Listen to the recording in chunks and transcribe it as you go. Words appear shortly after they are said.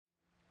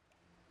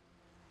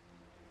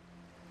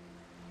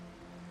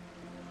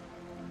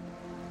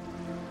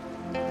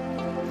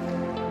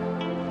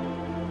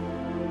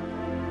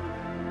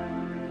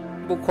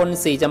บุคคล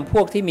สี่จำพ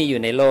วกที่มีอ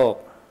ยู่ในโลก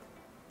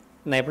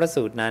ในพระ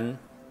สูตรนั้น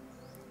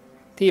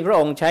ที่พระ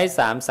องค์ใช้ส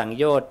ามสัง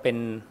โยชน์เป็น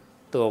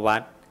ตัววั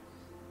ด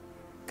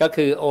ก็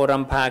คือโอรั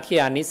มภาคิ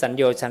ยานิสัญ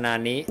โยชนา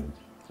นิ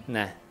น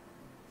ะ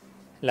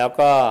แล้ว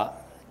ก็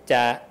จ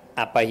ะ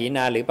อัปปหิน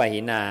าหรือป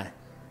หินา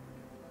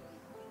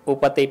อุ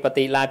ปติป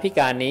ฏิลาภิก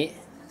านิ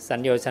สัญ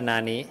โยชนา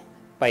นิ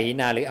ปหิ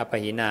นาหรืออัปป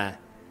หินา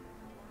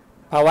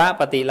ภาวะ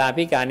ปฏิลา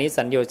ภิกานิ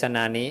สัญโยชน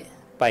านิ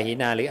ปหิ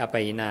นาหรืออัปป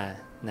หินา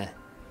นะ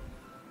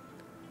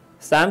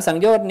สามสัง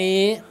โยชน์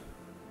นี้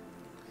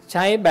ใ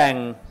ช้แบ่ง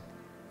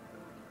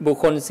บุค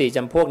คลสี่จ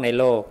ำพวกใน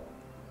โลก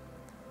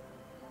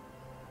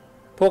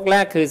พวกแร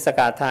กคือสก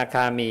ทาค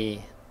ามี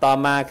ต่อ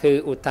มาคือ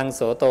อุทธังโส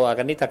โตอก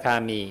นิทคา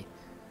มี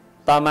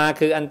ต่อมา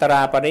คืออันตร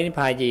าปรินิพพ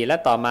ายีและ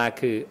ต่อมา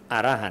คืออ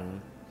รหันต์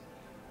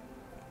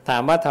ถา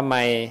มว่าทำไม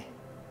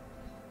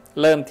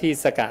เริ่มที่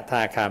สกท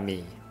าคามี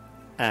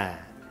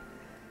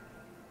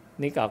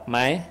นึกออกไหม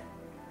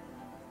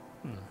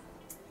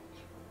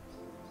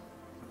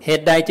เห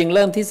ตุใดจึงเ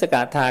ริ่มที่สก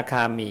ทาค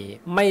ามี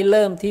ไม่เ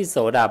ริ่มที่โส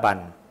ดาบัน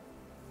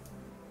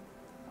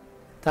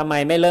ทำไม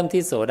ไม่เริ่ม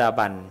ที่โสดา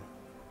บัน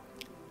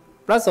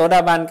พระโสด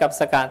าบันกับ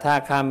สกทา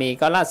คามี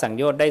ก็ละสัง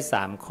โยชน์ได้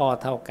3ข้อ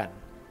เท่ากัน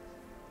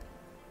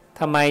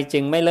ทำไมจึ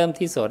งไม่เริ่ม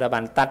ที่โสดาบั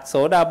นตัดโส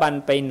ดาบัน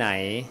ไปไหน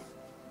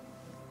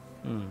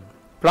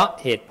เพราะ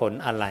เหตุผล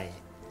อะไร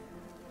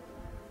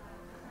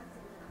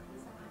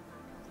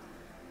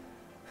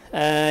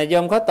โย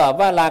มเขาตอบ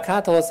ว่าราคะ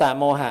โทสะ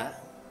โมหะ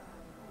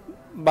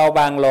เบา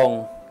บางลง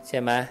ใ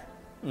ช่ไหม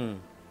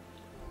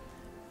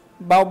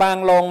เบาบาง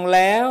ลงแ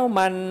ล้ว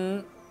มัน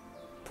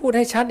พูดใ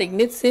ห้ชัดอีก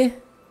นิดสิ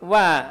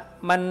ว่า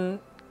มัน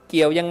เ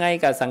กี่ยวยังไง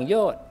กับสังโย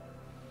ชน์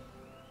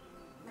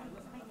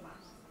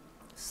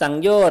สัง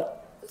โยชน์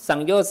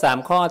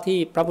3ข้อที่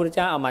พระพุทธเ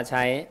จ้าเอามาใ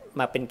ช้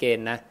มาเป็นเกณ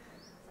ฑ์นะ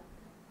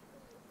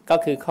ก็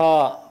คือ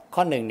ข้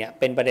อ1เนี่ย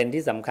เป็นประเด็น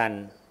ที่สำคัญ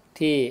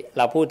ที่เ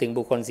ราพูดถึง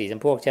บุคคล4จ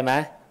ำพวกใช่ไหม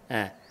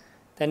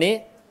ทีนี้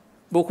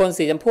บุคคล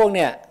4จำพวกเ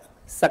นี่ย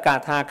สก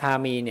ทาคา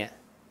มีเนี่ย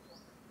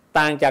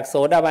ต่างจากโส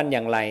ดาบันอ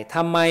ย่างไรท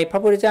ำไมพระ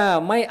พุทธเจ้า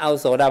ไม่เอา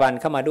โสดาบัน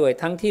เข้ามาด้วย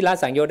ทั้งที่ละ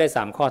สังโยชน์ได้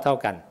3ข้อเท่า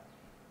กัน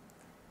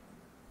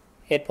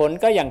เหตุผล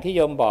ก็อย่างที่โ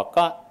ยมบอก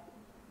ก็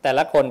แต่ล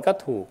ะคนก็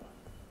ถูก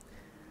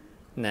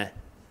นะ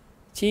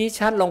ชี้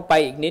ชัดลงไป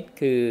อีกนิด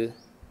คือ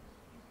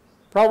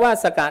เพราะว่า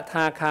สกท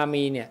าคา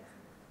มีเนี่ย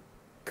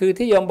คือ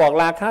ที่โยมบอก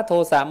ราคะโท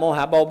สะโมห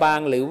ะเบาบาง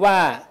หรือว่า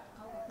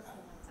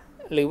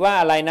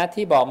อะไรนะ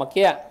ที่บอกเมื่อ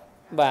กี้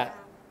ว่า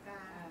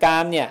กา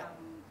มเนี่ย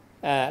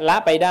ละ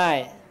ไปได้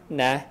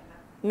นะ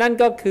นั่น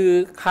ก็คือ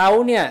เขา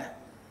เนี่ย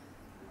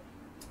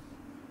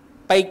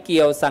ไปเ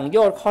กี่ยวสังโย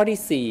ชน์ข้อ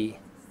ที่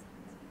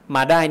4ม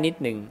าได้นิด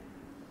หนึ่ง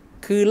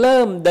คือเ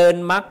ริ่มเดิน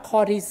มรรคข้อ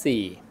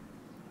ที่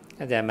4เ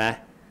ข้าใจไหม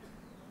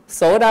โ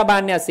สดาบั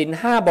นเนี่ยศีล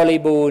5บริ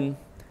บูรณ์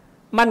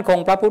มั่นคง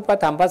พระพุทธพระ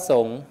ธรรมพระส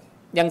งฆ์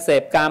ยังเส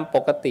พกามป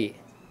กติ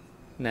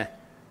นะ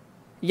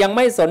ยังไ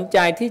ม่สนใจ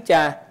ที่จ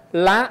ะ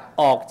ละ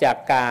ออกจาก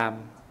กาม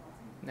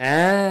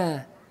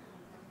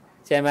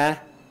ใช่ไหม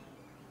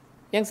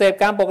ยังเสพ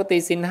กามปกติ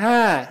ศีล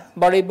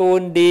5บริบู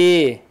รณ์ดี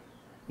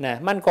นะ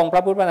มั่นคงพร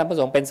ะพุทธพระธรรมพระ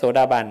สงฆ์เป็นโสด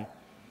าบัน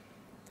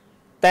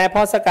แต่พ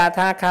อสกท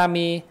าคา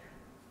มี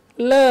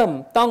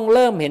ต้องเ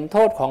ริ่มเห็นโท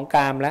ษของก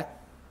ามแล้ว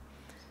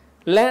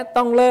และ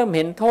ต้องเริ่มเ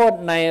ห็นโทษ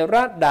ในร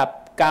ะดับ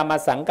กาม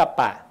สังกัป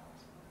ปะ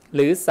ห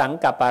รือสัง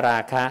กัปปรา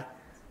คะ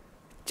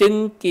จึง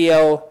เกี่ย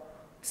ว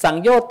สัง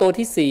โยชน์ตัว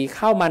ที่4เ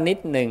ข้ามานิด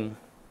หนึ่ง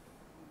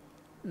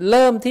เ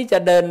ริ่มที่จะ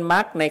เดินมร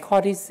รคในข้อ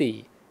ที่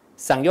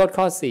4สังโยชน์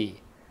ข้อ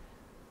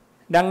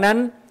4ดังนั้น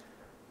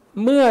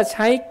เมื่อใ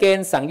ช้เกณ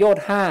ฑ์สังโยช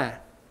น์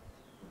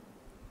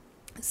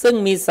5ซึ่ง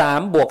มี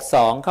3บวก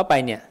2เข้าไป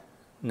เนี่ย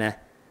นะ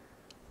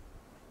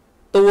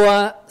ตัว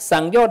สั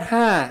งโยชน์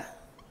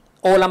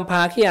5โอลัมภ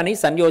าคิยานิ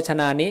สัญโยช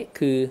นานิ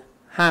คือ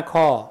5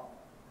ข้อ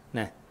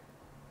นะ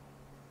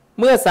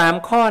เมื่อ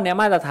3ข้อเนี่ย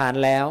มาตรฐาน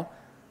แล้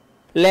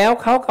ว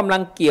เขากำลั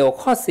งเกี่ยว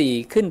ข้อ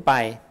4ขึ้นไป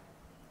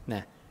น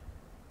ะ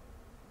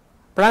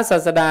พระศา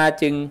สดา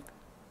จึง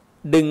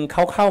ดึงเข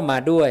าเข้ามา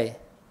ด้วย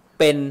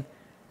เป็น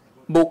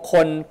บุคค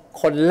ล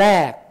คนแร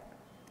ก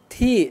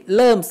ที่เ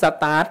ริ่มส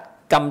ตาร์ท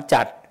กำ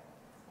จัด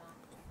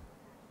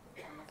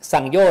สั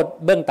งโยชน์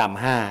เบื้องต่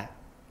ำ5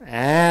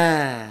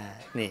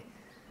นี่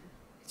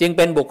จึงเ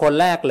ป็นบุคคล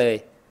แรกเลย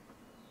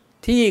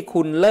ที่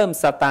คุณเริ่ม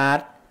สตาร์ท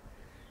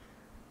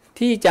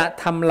ที่จะ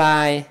ทำลา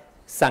ย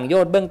สังโย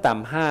ชน์เบื้องต่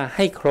ำ5ใ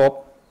ห้ครบ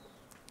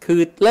คื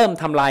อเริ่ม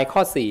ทำลายข้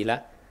อ4แล้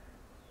ว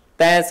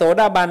แต่โส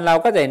ดาบันเรา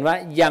ก็จะเห็นว่า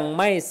ยัง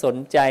ไม่สน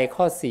ใจ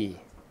ข้อ4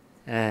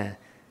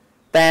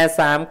แต่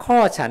3ข้อ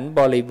ฉันบ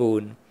ริบู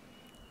รณ์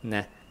น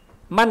ะ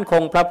มั่นค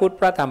งพระพุทธ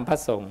พระธรรมพระ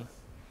สงฆ์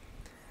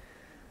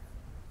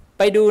ไ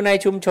ปดูใน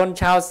ชุมชน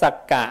ชาวสัก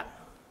กะ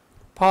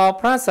พอ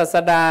พระศาส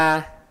ดา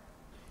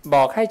บ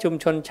อกให้ชุม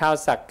ชนชาว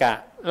สักกะ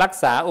รัก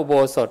ษาอุโบ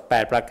สถ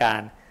8ประกา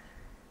ร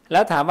แล้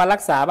วถามว่ารั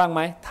กษาบ้างไห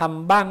มท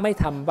ำบ้างไม่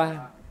ทำบ้าง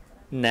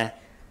นะ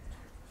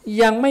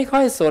ยังไม่ค่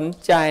อยสน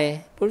ใจ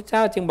พระเจ้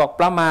าจึงบอก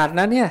ประมาท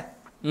นะเนี่ย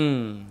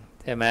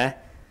ใช่ไหม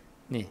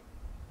นี่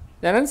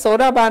ดังนั้นโส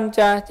ดาบัน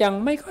จะยัง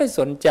ไม่ค่อย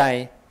สนใจ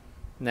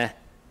นะ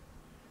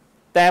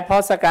แต่พอ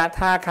สกท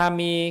าคา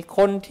มีค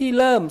นที่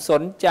เริ่มส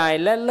นใจ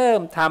และเริ่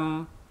มท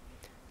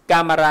ำกา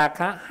มรา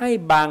คะให้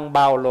บางเบ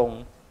าลง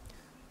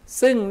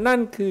ซึ่งนั่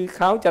นคือเ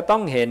ขาจะต้อ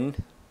งเห็น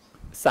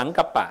สัง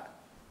กัปปะ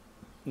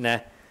นะ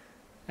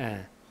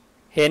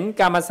เห็น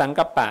กามสัง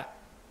กัปปะ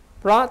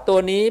เพราะตัว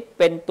นี้เ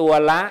ป็นตัว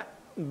ละ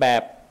แบ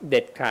บเ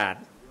ด็ดขาด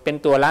เป็น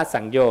ตัวละ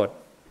สังโยชน์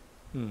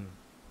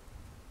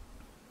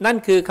นั่น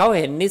คือเขาเ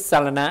ห็นนิสส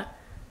รณะ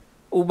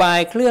อุบาย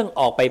เครื่อง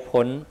ออกไป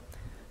พ้น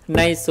ใ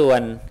นส่ว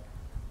น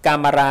กา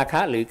มราคะ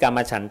หรือกาม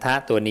ฉันทะ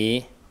ตัวนี้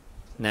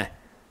นะ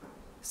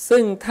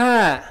ซึ่งถ้า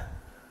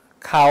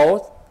เขา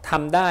ท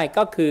ำได้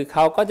ก็คือเข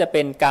าก็จะเ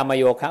ป็นกาม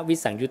โยคะวิ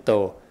สังยุตโต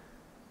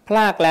พล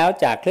ากแล้ว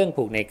จากเครื่อง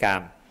ผูกในกา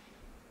ม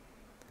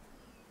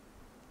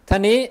ท่า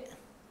นี้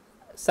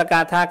สก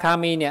ทาคา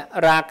มีเนี่ย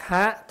ราค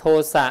ะโท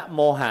สะโม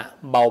หะ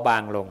เบาบา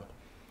งลง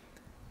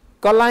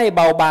ก็ไล่เ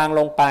บาบาง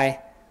ลงไป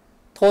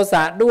โทส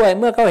ะด้วย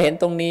เมื่อเขาเห็น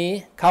ตรงนี้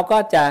เขาก็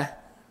จะ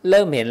เ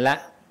ริ่มเห็นละ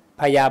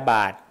พยาบ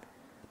าท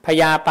พ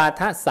ยาปา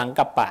ทสัง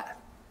กัปปะ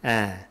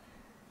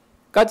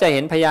ก็จะเ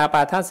ห็นพยาป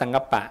าทสัง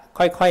กัปปะ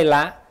ค่อยๆล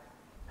ะ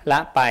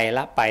ไ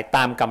ปต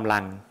ามกำลั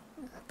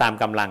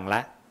งล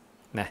ะ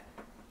นะ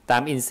ตา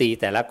มอินทรีย์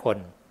แต่ละคน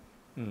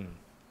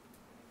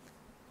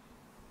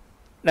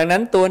ดังนั้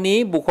นตัวนี้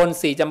บุคคล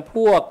4จำพ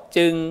วก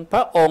จึงพร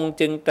ะองค์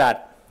จึงตรัส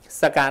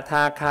สกท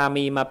าคา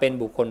มีมาเป็น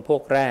บุคคลพว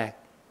กแรก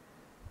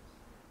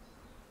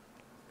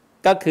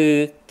ก็คือ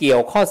เกี่ย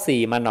วข้อ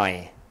4มาหน่อย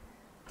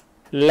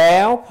แล้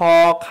วพอ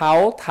เขา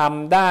ท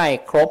ำได้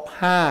ครบ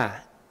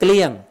5เก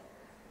ลี้ยง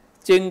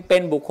จึงเป็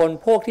นบุคคล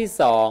พวกที่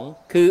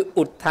2คือ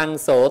อุทธัง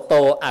โสโต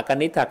อาก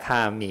นิทค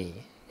ามี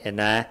เห็น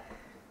นะ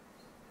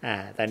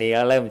ตอนนี้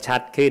ก็เริ่มชั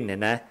ดขึ้นเห็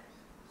นนะ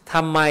ท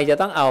ำไมจะ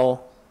ต้องเอา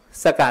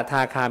สกท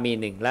าคามี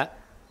1และ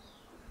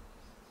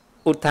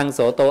อุทธังโส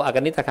โตอาก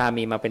นิทคา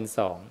มีมาเป็น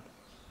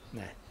2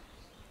นะ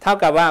เท่า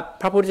กับว่า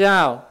พระพุทธเจ้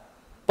า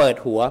เปิด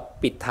หัว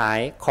ปิดท้าย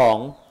ของ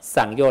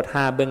สังโยชน์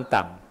5เบื้อง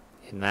ต่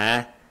ำเห็นไหม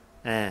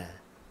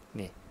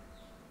นี่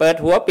เปิด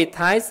หัวปิด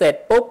ท้ายเสร็จ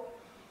ปุ๊บ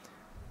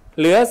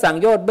เหลือสัง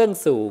โยชน์เบื้อง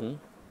สูง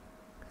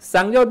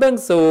สังโยชน์เบื้อง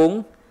สูง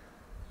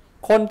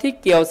คนที่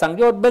เกี่ยวสัง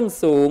โยชน์เบื้อง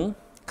สูง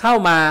เข้า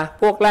มา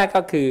พวกแรก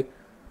ก็คือ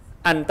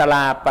อันตร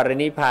าปริ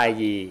นิพพา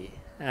ยี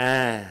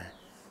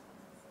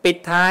ปิด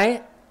ท้าย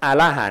อ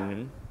รหันต์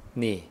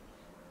นี่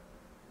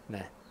น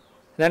ะ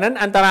ดังนั้น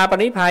อันตราปริ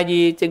นิพพา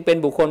ยีจึงเป็น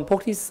บุคคลพว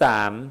กที่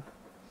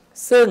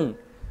3ซึ่ง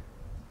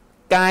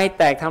กายแ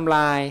ตกทำล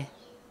าย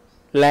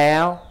แล้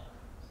ว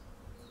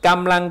ก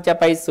ำลังจะ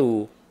ไปสู่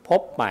ภ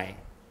พใหม่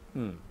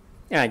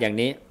อย่าง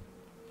นี้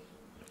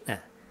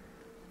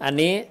อัน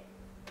นี้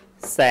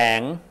แส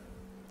ง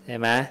ใช่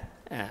ไหม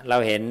เรา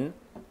เ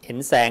ห็น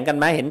แสงกัน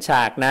ไหมเห็นฉ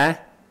ากนะ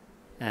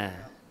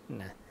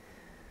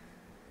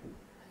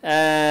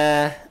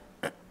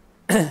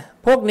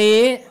พวกนี้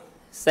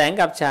แสง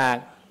กับฉาก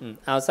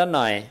เอาซะห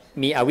น่อย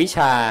มีอวิชช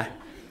า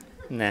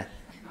นะ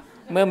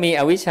เมื่อมี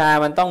อวิชชา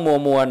มันต้อง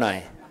มัวหน่อย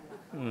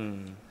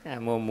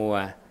มัว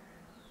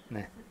น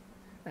ะ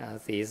เอา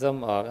สีส้ม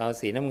ออกเอา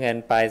สีน้ำเงิน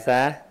ไปซ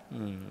ะ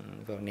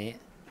พวกนี้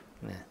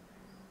นะ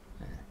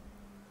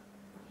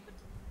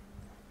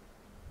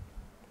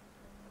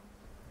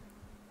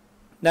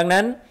ดัง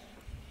นั้น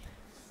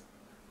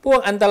พวก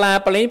อันตรา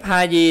ปรินิพพา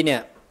ยีเนี่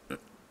ย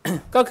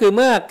ก็คือเ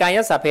มื่อกาย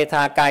สัพเพท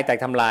ากายแตก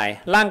ทำลาย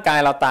ร่างกาย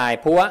เราตาย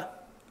เพราะ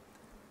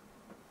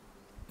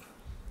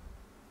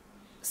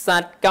สั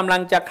ตว์กำลั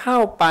งจะเข้า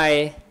ไป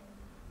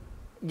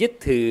ยึด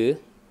ถือ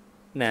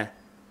นะ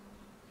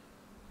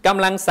ก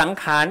ำลังสัง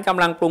ขารก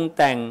ำลังปรุง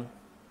แต่ง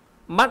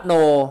มโน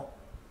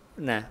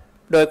นะ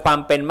โดยความ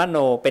เป็นมโน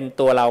เป็น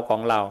ตัวเราขอ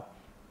งเรา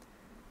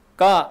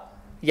ก็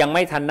ยังไ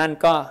ม่ทันนั่น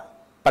ก็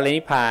ปริ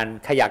นิพพาน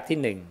ขยัก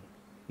ที่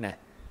1นะ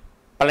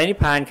ปรินิพ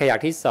พานขยัก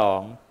ที่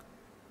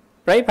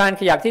2ปรินิพพาน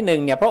ขยักที่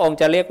1เนี่ยพระองค์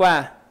จะเรียกว่า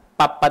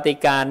ปัปปติ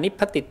การนิพ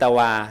พติตว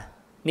า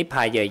นิพพ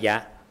ายเยยะ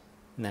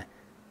นะ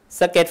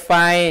สะเก็ดไฟ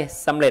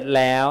สำเร็จแ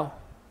ล้ว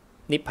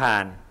นิพพา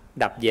น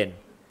ดับเย็น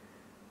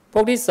พ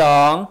วกที่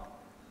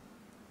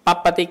2ปัป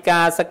ปติกา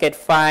สะเก็ด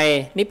ไฟ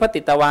นิพพ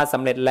ติตวาส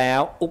ำเร็จแล้ว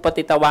อุป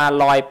ติตวา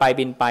ลอยไป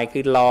บินไปคื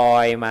อลอ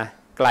ยมา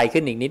ไกล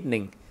ขึ้นอีกนิดห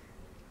นึ่ง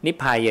นิพ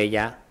พายเยย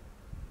ะ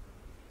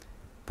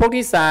พวก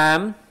ที่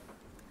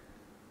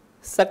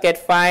3สะเก็ด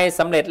ไฟ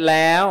สำเร็จแ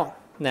ล้ว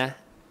นะ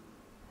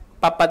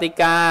ปัปปติ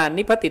กา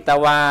นิพพติต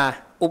วา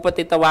อุป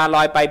ติตวาล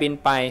อยไปบิน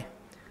ไป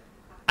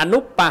อนุ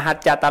ปปหัจ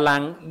จตลั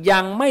งยั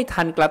งไม่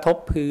ทันกระทบ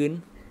พื้น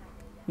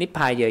นิพพ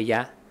ายเยย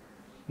ะ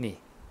นี่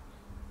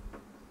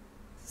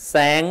แส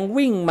ง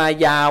วิ่งมา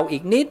ยาวอี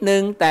กนิดนึ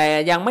งแต่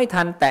ยังไม่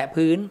ทันแตะ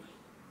พื้น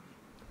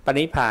ปริ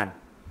นิพพาน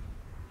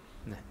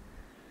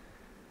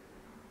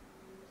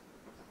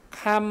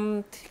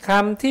ค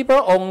ำที่พร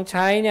ะองค์ใ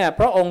ช้เนี่ย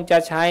พระองค์จะ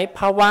ใช้ภ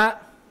วะ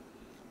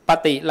ป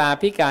ฏิลา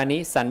ภิกานิ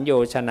สัญโย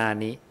ชนา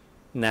นิ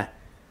นะ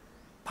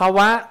ภว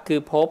ะคื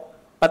อพบ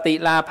ปฏิ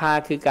ลาภา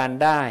คือการ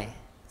ได้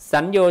สั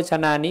ญโยช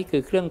นานิคื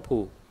อเครื่องผู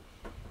ก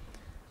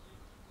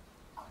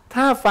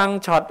ถ้าฟัง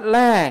ช็อตแร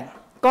ก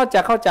ก็จะ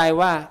เข้าใจ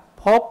ว่า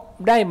พบ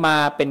ได้มา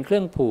เป็นเครื่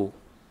องผูก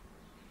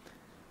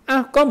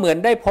ก็เหมือน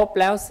ได้พบ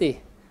แล้วสิ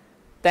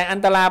แต่อัน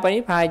ตราปริ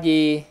นิพพา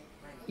ยี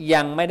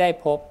ยังไม่ได้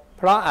พบเ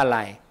พราะอะไร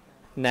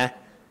นะ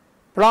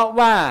เพราะ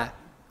ว่า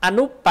อ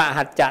นุป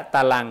หัจจะต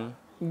ะลัง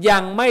ยั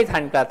งไม่ทั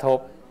นกระทบ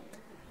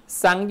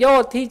สังโย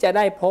ชน์ที่จะไ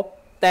ด้พบ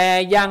แต่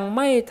ยังไ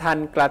ม่ทัน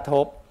กระท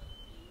บ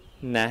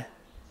นะ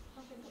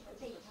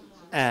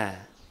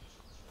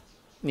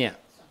เนี่ย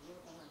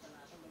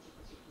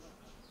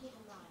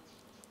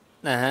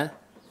นะฮะ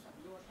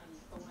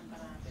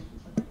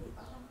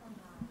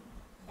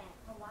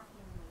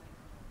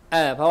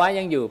ภาวะ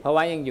ยังอยู่ภาว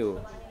ะยังอยู่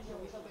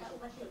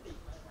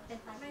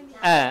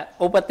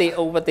อุปติ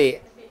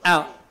อ้า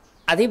ว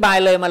อธิบาย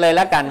เลยมาเลยแ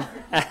ล้วกัน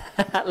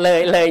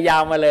เลยยา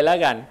วมาเลยแล้ว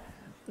กัน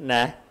น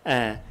ะ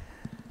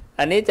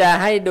อันนี้จะ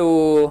ให้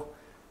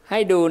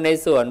ดูใน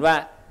ส่วนว่า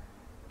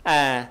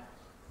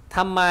ท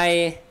ำไม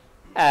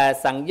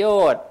สังโย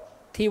ชน์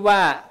ที่ว่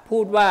าพู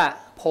ดว่า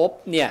พบ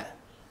เนี่ย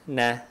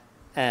นะ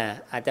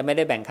อาจจะไม่ไ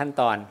ด้แบ่งขั้น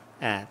ตอน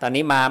ตอน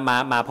นี้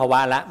มาภาวะ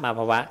ละมา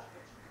ภาวะ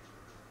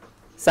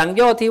สังโ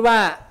ยชน์ที่ว่า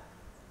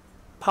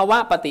ภาวะ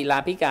ปฏิลา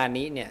ภิการ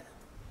นี้เนี่ย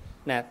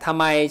นะทำ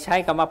ไมใช้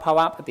คำว่าภาว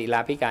ะปฏิลา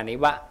ภิการนี้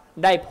ว่า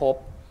ได้พบ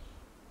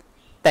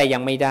แต่ยั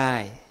งไม่ได้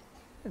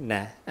น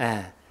ะ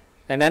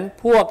ดังนั้น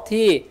พวก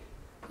ที่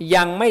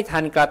ยังไม่ทั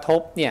นกระท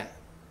บเนี่ย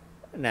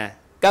นะ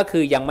ก็คื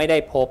อยังไม่ได้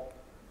พบ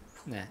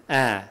นะ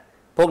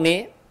พวกนี้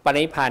ป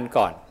รินิพพาน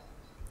ก่อน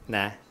น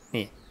ะ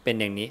นี่เป็น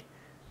อย่างนี้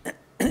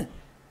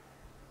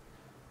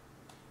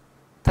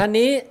ท่า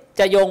นี้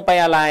จะโยงไป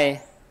อะไร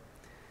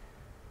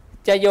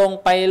จะโยง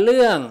ไปเ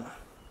รื่อง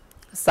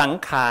สัง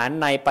ขาร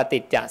ในปฏิ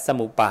จจส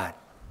มุปบาท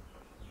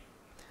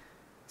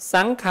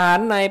สังขาร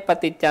ในป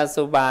ฏิจจส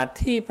มุปบาท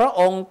ที่พระ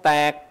องค์แต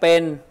กเป็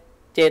น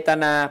เจต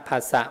นาผั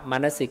สสะม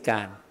นสิก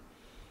าร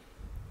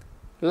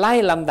ไล่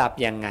ลำดับ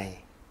ยังไง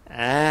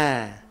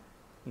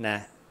นะ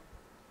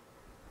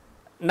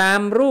นา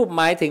มรูป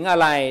หมายถึงอะ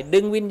ไรดึ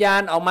งวิญญา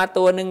ณออกมา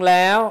ตัวหนึ่งแ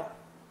ล้ว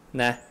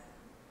นะ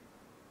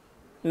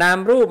นาม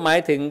รูปหมาย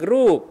ถึง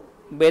รูป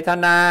เวท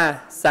นา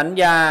สัญ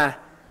ญา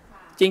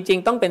จริง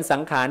ๆต้องเป็นสั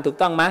งขารถูก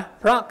ต้องไหม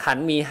เพราะขัน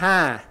ธ์มี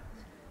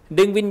5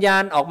ดึงวิญญา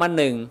ณออกมา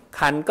1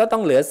ขันธ์ก็ต้อ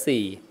งเหลือ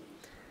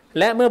4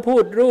และเมื่อพู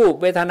ดรูป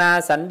เวทนา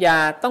สัญญา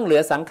ต้องเหลื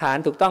อสังขาร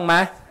ถูกต้องไหม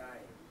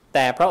แ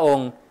ต่พระอง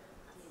ค์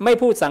ไม่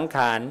พูดสังข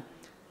าร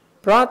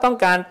เพราะต้อง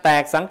การแต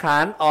กสังขา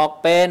รออก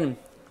เป็น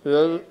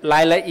รา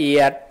ยละเอี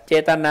ยดเจ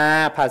ตนา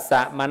ผัสส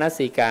ะมน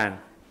สิการ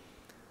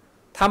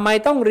ทำไม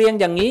ต้องเรียง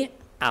อย่างนี้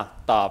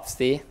ตอบ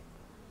สิ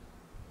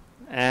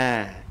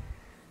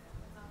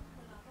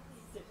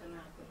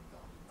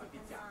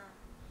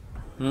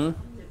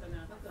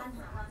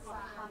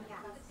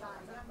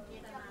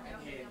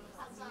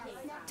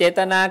เจต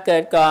นาเกิ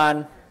ดก่อน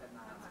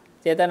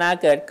เจตนา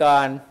เกิดก่อ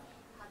น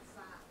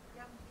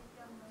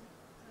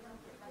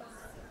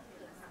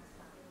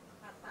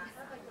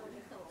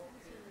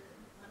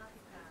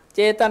เ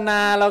จตนา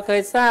เราเค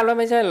ยทราบแล้ว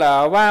ไม่ใช่เหรอ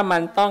ว่ามั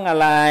นต้องอะ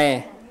ไร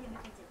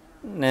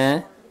นะ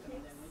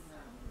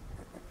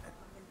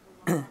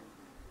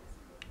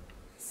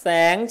แส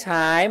งฉ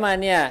ายมา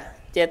เนี่ย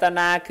เจตน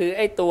าคือไ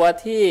อ้ตัว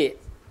ที่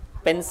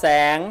เป็นแส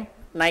ง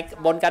ใน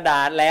บนกระด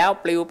าษแล้ว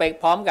ปลิวไป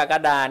พร้อมกับกร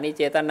ะดาษนี่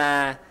เจตนา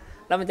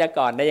แล้วมันจะ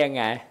ก่อนได้ยัง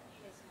ไง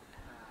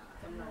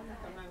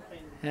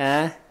ฮะ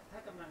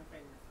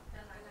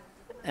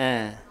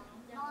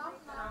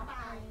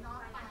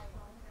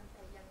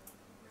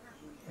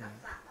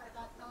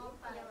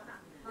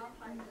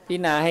พิจ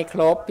ารณาให้ค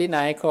รบพิจารณ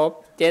าให้ครบ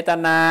เจต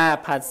นา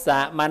ผัสสะ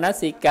มน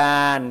สิก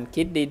าร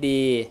คิด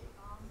ดี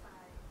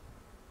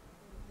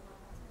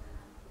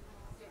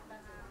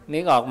ๆนึ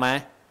กออกไหม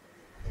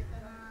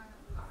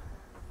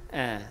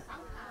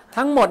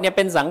ทั้งหมดเนี่ยเ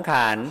ป็นสังข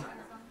าร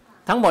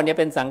ทั้งหมดเนี่ย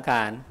เป็นสังข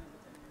าร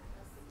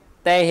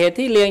แต่เหตุ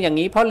ที่เรียงอย่าง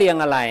นี้เพราะเรียง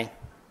อะไร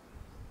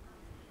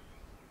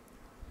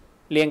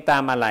เรียงตา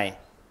มอะไร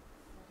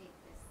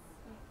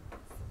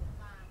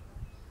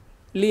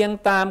เรียง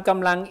ตามก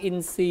ำลังอิน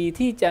ทรีย์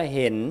ที่จะเ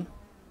ห็น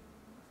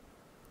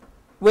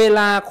เวล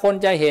าคน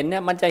จะเห็นเนี่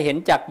ยมันจะเห็น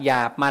จากหย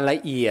าบมาละ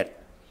เอียด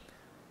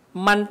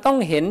มันต้อง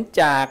เห็น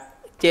จาก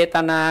เจต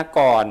นา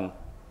ก่อน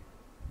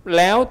แ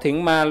ล้วถึง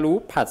มารู้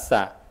ผัสส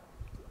ะ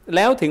แ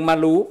ล้วถึงมา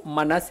รู้ม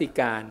นสิ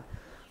การ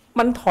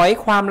มันถอย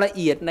ความละ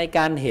เอียดในก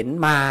ารเห็น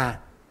มา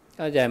เ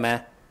ข้าใจไหม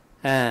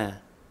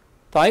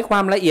ถอยควา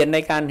มละเอียดใน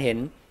การเห็น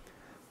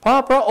เพราะ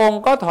พระอง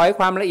ค์ก็ถอยค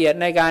วามละเอียด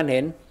ในการเห็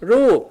น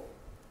รูป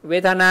เว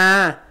ทนา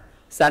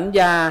สัญ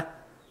ญา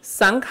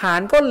สังขาร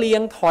ก็เลีย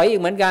งถอยอี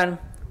กเหมือนกัน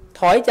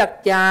ถอยจาก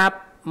หยาบ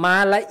มา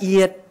ละเอี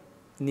ยด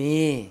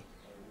นี่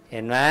เห็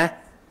นไหม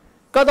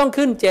ก็ต้อง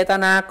ขึ้นเจต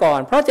นาก่อน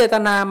เพราะเจต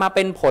นามาเ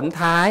ป็นผล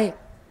ท้าย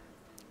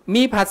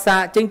มีผัสสะ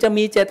จึงจะ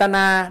มีเจตน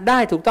าได้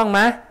ถูกต้องไหม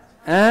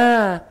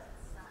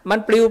มัน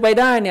ปลิวไป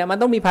ได้เนี่ยมัน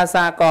ต้องมีผัสส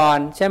ะก่อน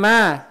ใช่ไหม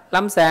ล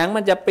ำแสง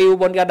มันจะปลิว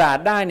บนกระดาษ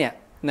ได้เนี่ย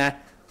นะ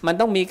มัน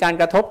ต้องมีการ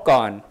กระทบ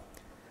ก่อน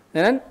ดั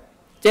งนั้น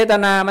เจต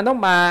นามันต้อง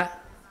มา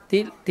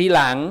ทีห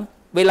ลัง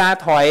เวลา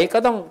ถอยก็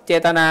ต้องเจ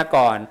ตนา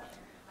ก่อน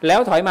แล้ว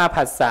ถอยมา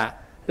ผัสสะ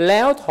แ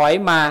ล้วถอย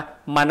มา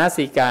มน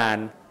สิการ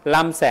ล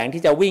ำแสง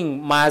ที่จะวิ่ง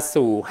มา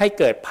สู่ให้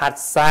เกิดผัส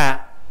สะ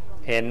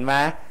เห็นไหม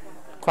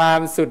ความ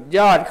สุดย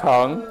อดขอ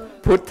ง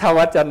พุทธว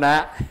จนะ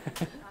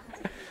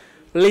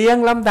เลี้ยง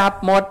ลำดับ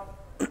หมด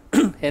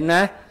เห็นน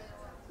ะ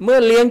เมื่อ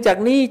เรียงจาก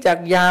นี้จาก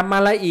หยาบมา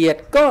ละเอียด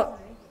ก็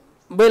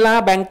เวลา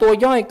แบ่งตัว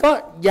ย่อยก็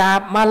หยา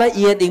บมาละเ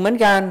อียดอีกเหมือน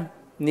กัน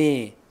นี่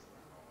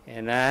เห็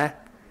นนะ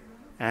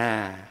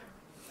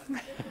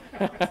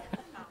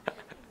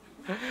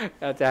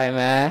เข้าใจไห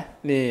ม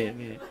นี่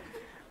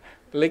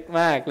ลึก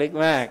มาก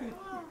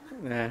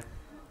นะ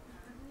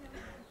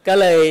ก็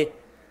เ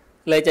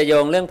ลยจะโย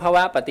งเรื่องภาว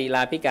ะปฏิล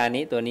าภิการ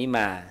นี้ตัวนี้ม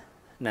า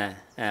นะ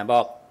บ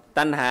อก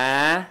ตัณหา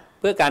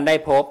เพื่อการได้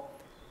พบ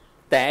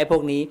แต่ไอ้พว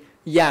กนี้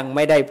ยังไ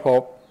ม่ได้พ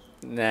บ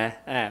นะ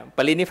ป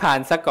รินิพพาน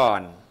ซะก่อ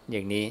นอย่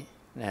างนี้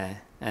นะ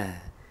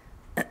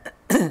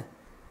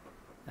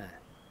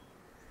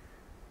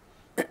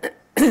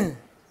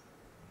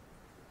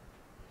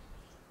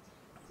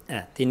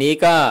ทีนี้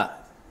ก็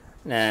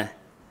นะ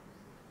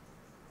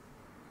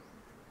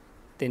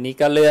ทีนี้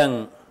ก็เรื่อง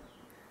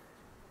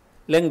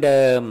เ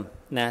ดิม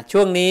นะช่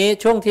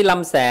วงที่ล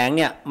ำแสงเ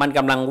นี่ยมันก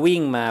ำลังวิ่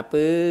งมา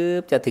ปุ๊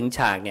บจะถึงฉ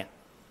ากเนี่ย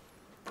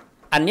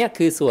อันเนี้ย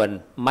คือส่วน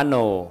มโน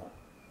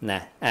น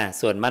ะ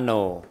ส่วนมโน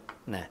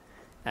นะ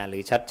หรื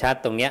อชัด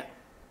ๆตรงเนี้ย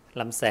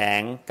ลำแส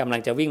งกำลั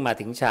งจะวิ่งมา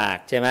ถึงฉาก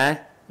ใช่ไหม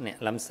เนี่ย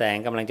ลำแสง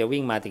กำลังจะ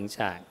วิ่งมาถึงฉ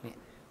ากเนี่ย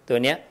ตัว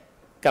เนี้ย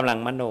กำลัง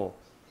มโ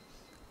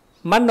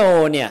น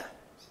เนี่ย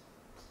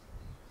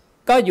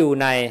ก็อยู่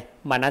ใน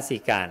มนสิ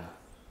การ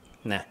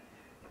นะ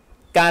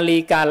กาลี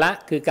กาละ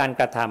คือการ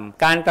กระ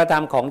ท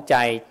ำของ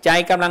ใจ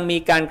กำลังมี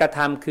การกระท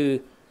ำคือ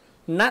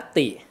น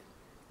ติ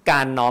ก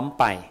ารน้อม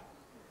ไป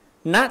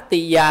น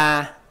ติยา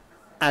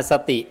อส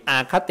ติอา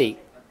คติ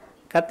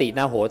คติน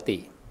โหติ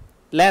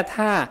และ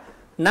ถ้า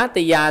น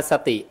ติยาส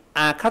ติ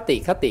อาคติ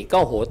คติก็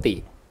โหติ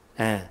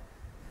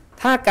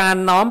ถ้าการ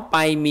น้อมไป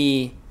มี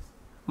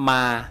ม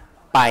า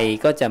ไป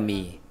ก็จะมี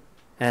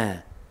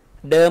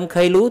เดิมเค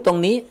ยรู้ตรง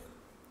นี้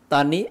ตอ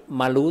นนี้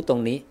มารู้ตร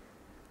งนี้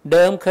เ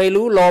ดิมเคย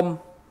รู้ลม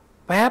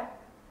แป๊บ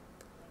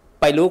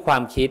ไปรู้ควา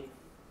มคิด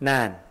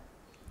นั่น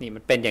นี่มั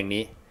นเป็นอย่าง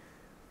นี้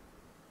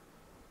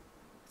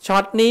ช็อ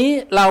ตนี้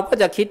เราก็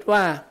จะคิดว่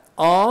า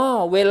อ๋อ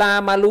เวลา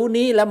มารู้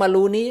นี้แล้วมา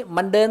รู้นี้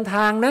มันเดินท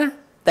างนะ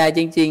แต่จ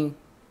ริง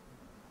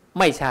ๆ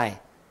ไม่ใช่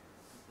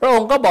พระอ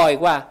งค์ก็บอกอี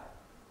กว่า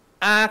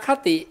อาค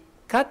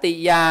ติ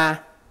ยา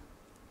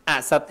อ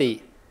สติ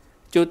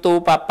จุตู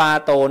ปปา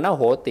โตน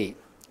โหติ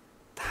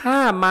ถ้า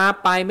มา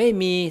ไปไม่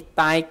มี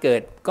ตายเกิ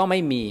ดก็ไม่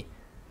มี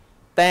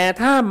แต่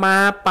ถ้ามา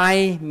ไป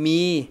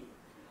มี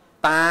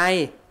ตาย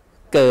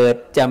เกิด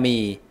จะมี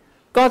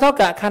ก็เท่า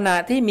กับขณะ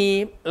ที่มี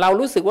เรา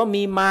รู้สึกว่า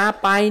มีมา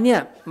ไปเนี่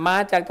ยมา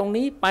จากตรง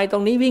นี้ไปตร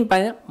งนี้วิ่งไป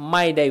เนี่ยไ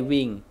ม่ได้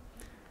วิ่ง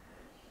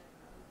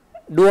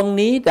ดวง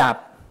นี้ดับ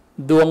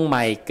ดวงให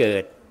ม่เกิ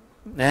ด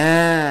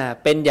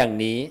เป็นอย่าง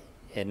นี้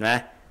เห็นไหม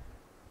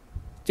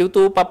จุ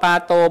ตูปปา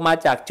โตมา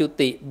จากจุ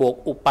ติบวก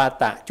อุปา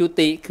ตะจุ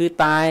ติคือ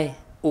ตาย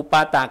อุป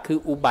าตะคือ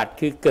อุบัติ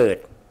คือเกิด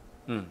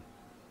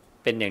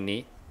เป็นอย่าง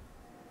นี้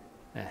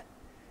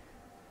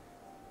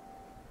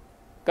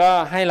ก็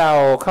ให้เรา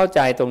เข้าใจ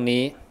ตรง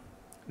นี้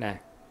นะ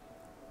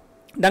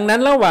ดังนั้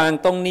นระหว่าง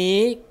ตรงนี้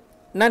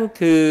นั่น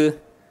คือ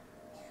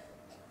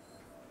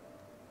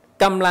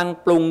กำลัง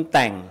ปรุงแ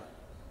ต่ง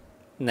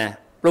นะ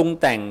ปรุง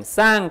แต่ง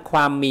สร้างคว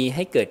ามมีใ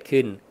ห้เกิด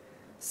ขึ้น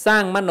สร้า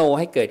งมโน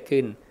ให้เกิด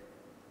ขึ้น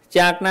จ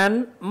ากนั้น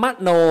ม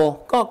โน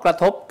ก็กระ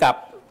ทบกับ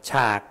ฉ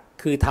าก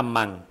คือธัม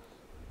มัง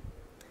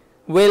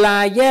เวลา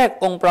แยก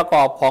องค์ประก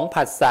อบของ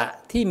ผัสสะ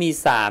ที่มี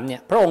3เนี่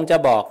ยพระองค์จะ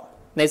บอก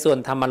ในส่วน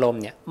ธรรมารม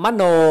ณ์เนี่ยม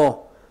โน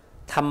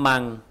ธัมมั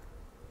ง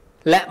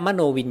และมโ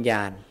นวิญญ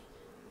าณ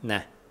น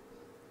ะ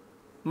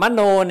มโน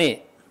นี่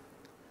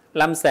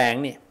ลำแสง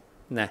นี่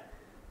นะ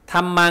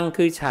ธัมมัง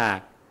คือฉาก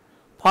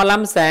พอล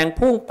ำแสง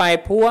พุ่งไป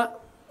พัว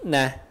น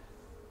ะ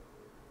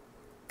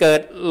เกิ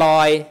ดร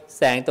อยแ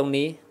สงตรง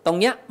นี้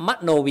ม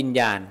โนวิญ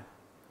ญาณ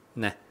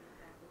นะ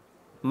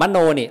มโน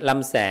นี่ล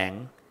ำแสง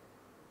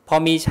พอ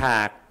มีฉา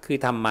กคือ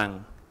ธัมมัง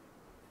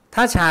ถ้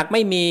าฉากไ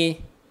ม่มี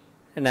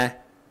นะ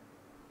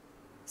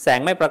แสง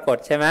ไม่ปรากฏ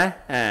ใช่ไหม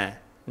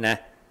นะ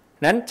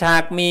นั้นฉา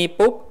กมี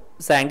ปุ๊บ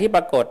แสงที่ป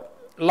รากฏ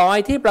รอย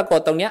ที่ปรากฏ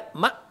ตรงเนี้ย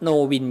มโน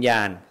วิญญ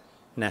าณ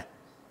นะ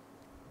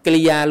ก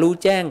ริยารู้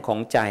แจ้งของ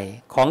ใจ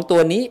ของตั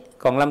วนี้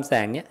ของลำแส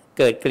งเนี้ยเ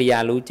กิดกริยา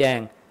รู้แจ้ง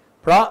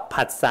เพราะ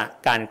ผัสสะ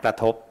การกระ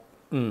ทบ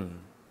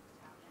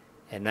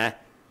เห็นไหม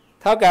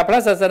เท่ากับพระ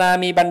ศาสดา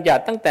มีบัญญั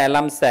ติตั้งแต่ล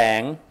ำแส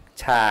ง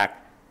ฉาก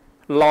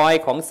รอย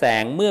ของแส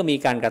งเมื่อมี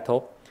การกระท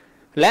บ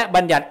และ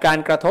บัญญัติการ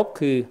กระทบ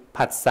คือ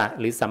ผัสสะ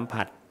หรือสัม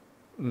ผัส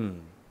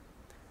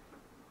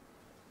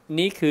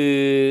นี่คือ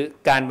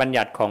การบัญ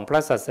ญัติของพร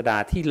ะศาสดา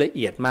ที่ละเ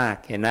อียดมาก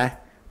เห็นไหม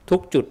ทุ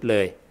กจุดเล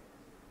ย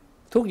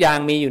ทุกอย่าง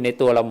มีอยู่ใน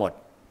ตัวเราหมด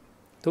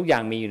ทุกอย่า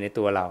งมีอยู่ใน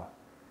ตัวเรา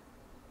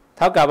เ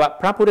ท่ากับว่า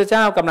พระพุทธเจ้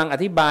ากำลังอ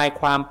ธิบาย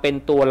ความเป็น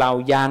ตัวเรา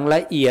อย่างล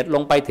ะเอียดล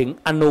งไปถึง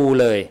อนู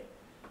เลย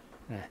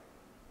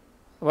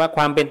ว่าค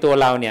วามเป็นตัว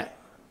เราเนี่ย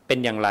เป็น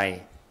อย่างไร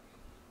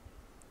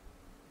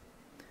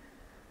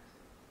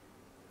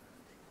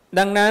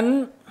ดังนั้น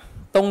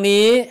ตรง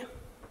นี้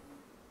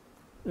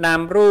นา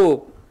มรูป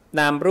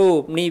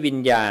นี่วิญ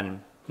ญาณ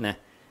นะ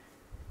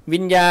วิ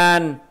ญญาณ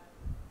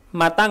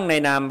มาตั้งใน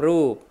นาม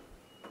รูป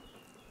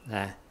น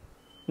ะ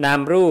นาม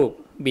รูป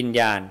วิญ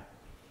ญาณ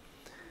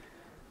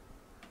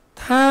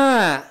ถ้า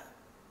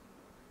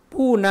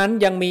ผู้นั้น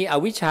ยังมีอ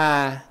วิชชา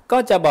ก็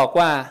จะบอก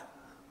ว่า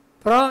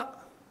เพราะ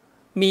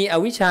มีอ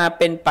วิชชา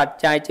เป็นปัจ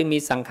จัยจึงมี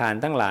สังขาร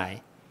ทั้งหลาย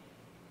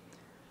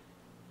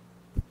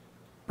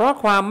เพราะ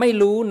ความไม่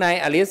รู้ใน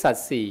อริยสัจ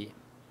สี่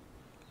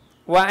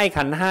ว่าไอ้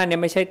ขันธ์ห้าเนี่ย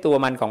ไม่ใช่ตัว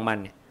มันของมัน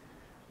เนี่ย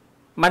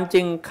มัน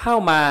จึงเข้า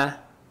มา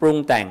ปรุง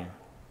แต่ง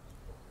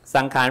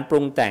สังขารปรุ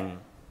งแต่ง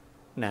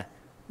นะ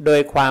โด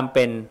ยความเ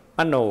ป็นม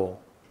โน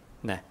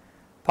นะ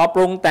พอป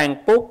รุงแต่ง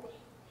ปุ๊บ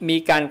มี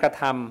การกระ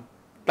ท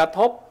ำกระท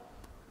บ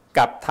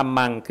กับธรร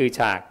มังคือฉ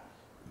าก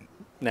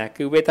นะ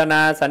คือเวทนา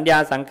สัญญา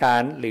สังขา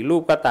รหรือรู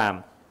ปก็ตาม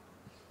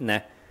น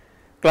ะ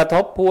กระท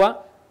บพัว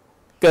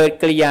เกิด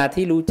กิริยา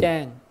ที่รู้แจ้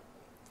ง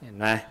เห็น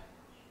ไหม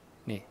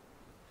นี่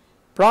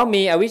เพราะ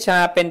มีอวิชชา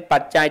เป็นปั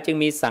จจัยจึง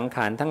มีสังข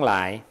ารทั้งหล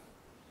าย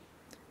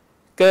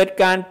เกิด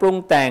การปรุง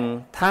แต่ง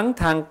ทั้ง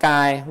ทางก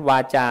ายวา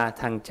จา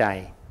ทางใจ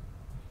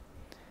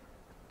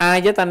อา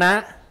ยตนะ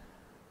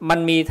มัน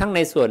มีทั้งใน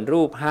ส่วน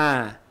รูปห้า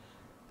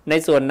ใน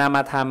ส่วนนาม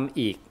ธรรม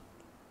อีก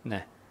น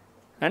ะ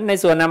นั้นใน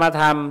ส่วนนาม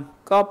ธรรม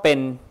ก็เป็น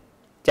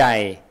ใจ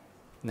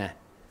นะ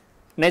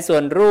ในส่ว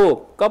นรูป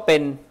ก็เป็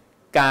น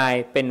กาย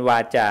เป็นวา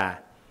จา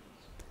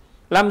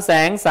ลำแส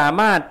งสา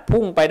มารถ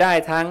พุ่งไปได้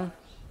ทั้ง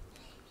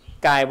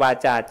กายวา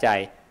จาใจ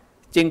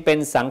จึงเป็น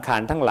สังขา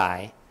รทั้งหลาย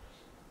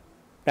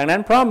ดังนั้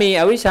นเพราะมี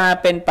อวิชชา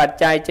เป็นปัจ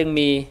จัยจึง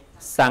มี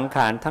สังข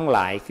ารทั้งหล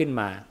ายขึ้น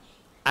มา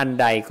อัน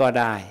ใดก็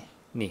ได้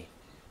นี่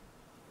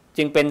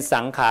จึงเป็น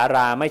สังขาร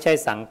าไม่ใช่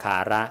สังขา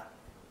ระ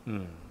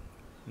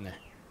นะ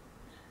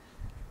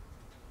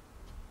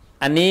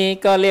อันนี้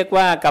ก็เรียก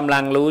ว่ากำลั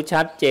งรู้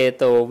ชัดเจ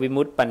โตวิ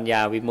มุตติปัญญ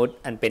าวิมุตติ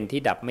อันเป็นที่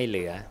ดับไม่เห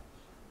ลือ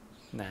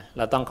นะเ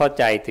ราต้องเข้า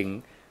ใจถึง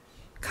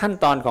ขั้น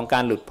ตอนของกา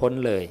รหลุดพ้น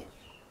เลย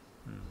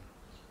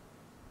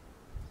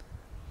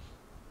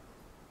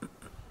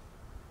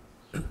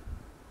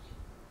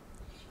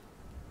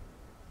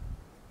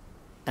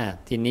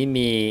ทีนี้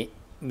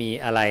มี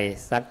อะไร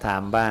ซักถา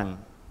มบ้าง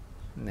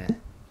นะ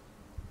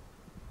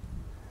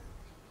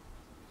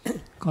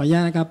ขออนุญา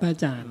ตนะครับอา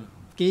จารย์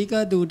กี้ก็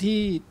ดูที่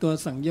ตัว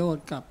สังโยช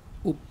น์กับ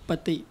อุป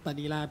ติป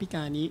ฏิลาภิก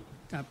ารนี้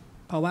กับ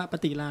ภาวะป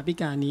ฏิลาภิ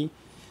การนี้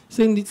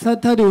ซึ่ง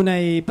ถ้าดูใน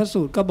พระ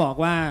สูตรก็บอก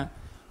ว่า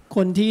ค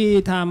นที่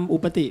ทำอุ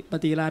ปติป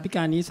ฏิลาภิก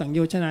ารนี้สังโย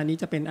ชนานี้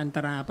จะเป็นอันต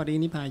ราปริ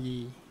นิพพายี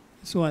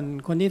ส่วน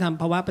คนที่ท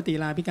ำภาวะปฏิ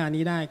ลาภิการ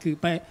นี้ได้คือ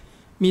ไป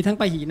มีทั้ง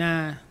ปหีนา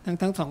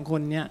ทั้งสองค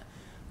นเนี่ย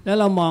แล้ว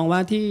เรามองว่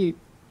าที่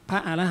พระ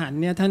อรหันต์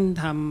เนี่ยท่าน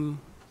ท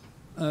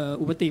ำ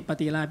อุปติป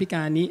ฏิลาภิก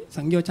ารนี้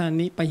สังโยชนา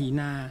นี้ปหี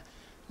นา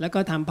แล้วก็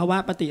ทำภาวะ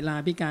ปฏิลา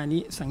ภิการ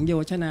นี้สังโย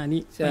ชนา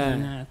นี้ปหี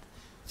นา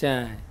ใช่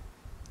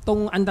ตรง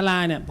อันตรา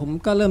เนี่ยผม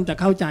ก็เริ่มจะ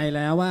เข้าใจแ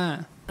ล้วว่า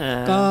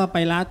ก็ไป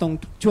ละตรง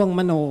ช่วง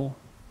มโ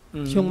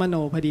น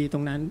พอดีตร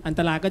งนั้นอัน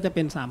ตราก็จะเ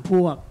ป็น3พ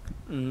วก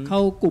เข้า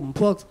กลุ่ม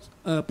พวก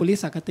ปุริ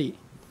สคติ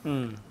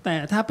แต่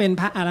ถ้าเป็น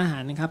พระอรหั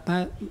นต์นะครับ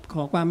ข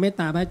อความเมต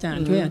ตาพระอาจาร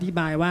ย์ช่วยอธิบ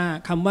ายว่า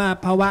คำว่า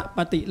ภาวะป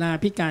ฏิลา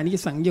ภิการนี้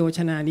สังโยช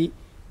นานี้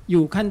อ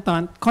ยู่ขั้น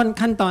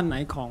ตอนไหน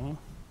ของ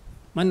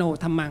มโน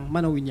ธรรมังม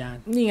โนวิญญาณ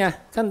นี่ไง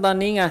ขั้นตอน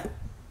นี้ไง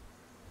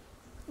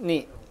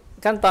นี่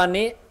ขั้นตอน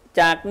นี้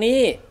จากนี้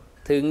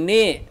ถึง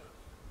นี่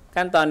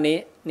ขั้นตอนนี้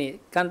นี่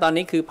ขั้นตอน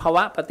นี้คือภาว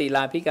ะปฏิล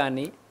าภิการ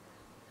นี้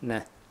น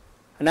ะ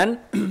เพราะนั้น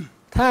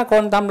ถ้าค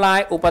นทำลาย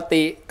อุป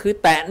ติคือ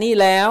แตะนี่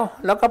แล้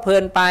วก็เพลิ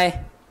นไป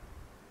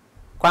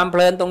ความเพ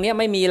ลินตรงนี้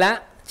ไม่มีละ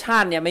ชา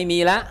ติเนี่ยไม่มี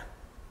ละ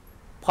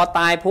พอต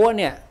ายพวก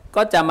เนี่ย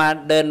ก็จะมา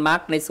เดินมรรค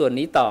ในส่วน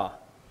นี้ต่อ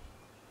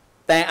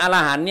แต่อร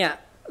หันต์เนี่ย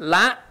ล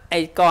ะไ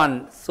อ้ก่อน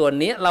ส่วน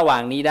นี้ระหว่า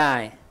งนี้ได้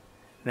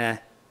นะ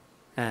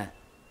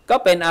ก็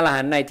เป็นอรหั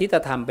นต์ในทิฏฐ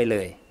ธรรมไปเล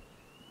ย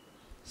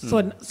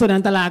ส่วน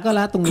อันตราก็ล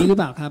ะตรงนี้หรือ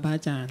เปล่าครับพระอ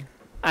าจารย์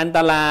อันต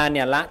ราเ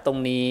นี่ยละตรง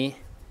นี้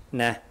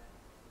นะ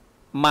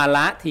มาล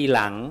ะทีห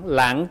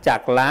ลังจา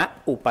กละ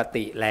อุป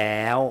ติแล้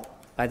ว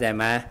เข้าใจไ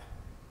หม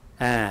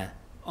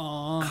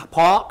เพ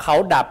ราะเขา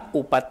ดับ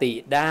อุปติ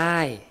ได้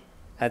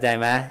เข้าใจ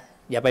ไหม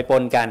อย่าไปป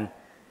นกัน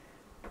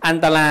อัน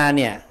ตราเ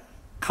นี่ย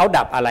เขา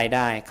ดับอะไรไ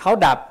ด้เขา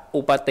ดับ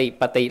อุปติ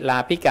ปฏิลา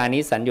ภิการ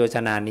นี้สัญโยช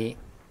นานี้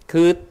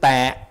คือแต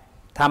ะ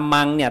ธรร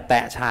มังเนี่ยแต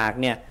ะฉาก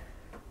เนี่ย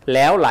แ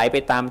ล้วไหลไป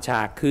ตามฉ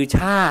ากคือช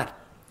าติ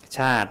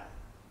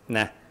น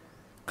ะ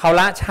เขา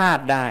ละชา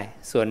ติได้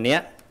ส่วนเนี้ย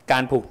กา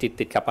รผูกจิต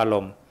ติดกับอาร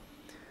มณ์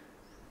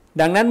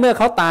ดังนั้นเมื่อเ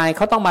ขาตายเ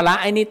ขาต้องมาละ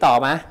ไอ้นี่ต่อ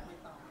ไหม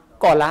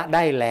ก็ละไ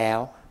ด้แล้ว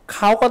เข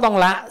าก็ต้อง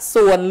ละ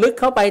ส่วนลึก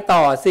เข้าไป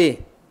ต่อสิ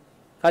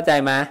เข้าใจ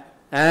ไหม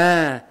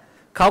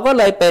เขาก็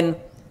เลยเป็น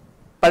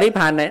ปริพ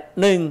านใน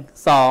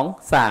1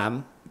 2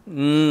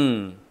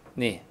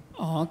 3นี่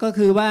ก็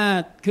คือว่า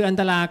คืออัน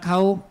ตราเขา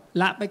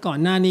ละไปก่อน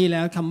หน้านี้แ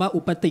ล้วคำว่า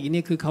อุปติ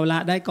นี่คือเขาละ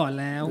ได้ก่อน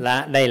แล้วละ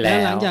ได้แล้ว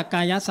หลังจากก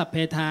ายสัพเพ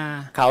ทา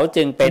เขา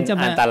จึงเป็น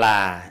อันตรา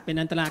เป็น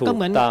อันตราก็เ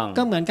หมื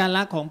อนการล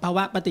ะของภาว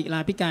ะปฏิลา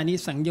ภิการนี้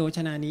สังโยช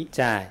นานี้ใ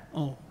ช่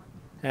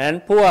ฉะนั้น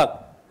พวก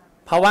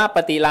ภาวะป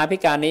ฏิลาภิ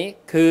การนี้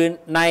คือ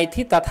ใน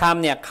ทิฏฐธรรม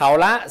เนี่ยเขา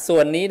ละส่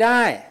วนนี้ไ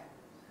ด้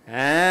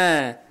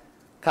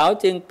เขา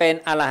จึงเป็น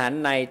อรหัน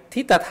ต์ใน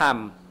ทิฏฐธรรม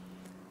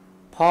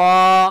พอ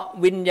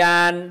วิญญา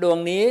ณดวง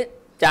นี้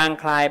จาง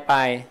คลายไป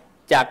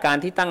จากการ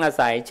ที่ตั้งอา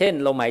ศัยเช่น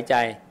ลมหายใจ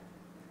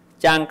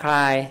จางคล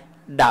าย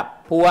ดับ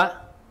พัว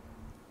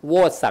โว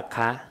สักข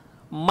ะ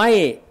ไม่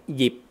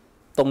หยิบ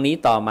ตรงนี้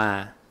ต่อมา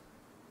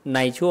ใน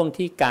ช่วง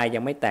ที่กายยั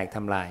งไม่แตกท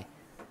ำลาย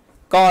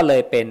ก็เล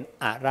ยเป็น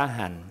อร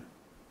หันต์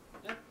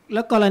แ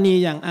ล้วกรณี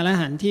อย่างอร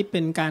หันต์ที่เป็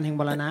นการแห่ง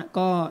มรณะ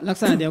ก็ลัก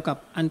ษณะเดียวกับ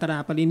อันตรา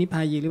ปรินิพพ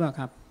ายีหรือเปล่า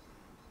ครับ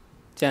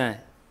ใช่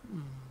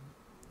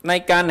ใน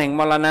การแห่ง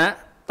มรณะ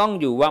ต้อง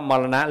อยู่ว่าม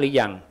รณะหรือ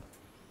ยัง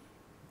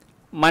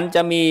มันจ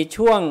ะมี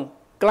ช่วง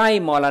ใกล้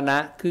มรณะ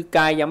คือก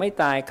ายยังไม่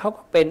ตายเขา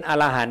ก็เป็นอ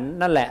รหันต์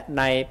นั่นแหละใ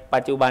นปั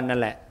จจุบันนั่น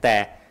แหละแต่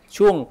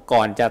ช่วง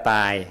ก่อนจะต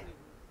าย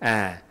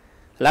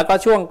แล้วก็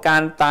ช่วงกา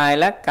รตาย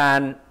และกา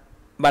ร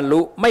บรร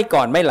ลุไม่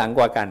ก่อนไม่หลัง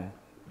กว่ากัน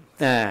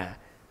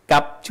กั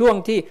บช่วง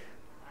ที่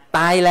ต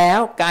ายแล้ว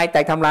กายแต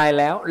กทำลาย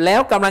แล้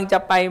วกำลังจะ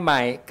ไปให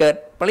ม่เกิด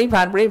ปรินิพพ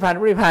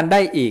านไ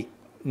ด้อีก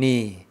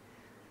นี่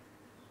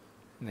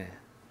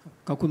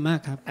ขอบคุณมาก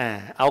ครับ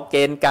เอาเก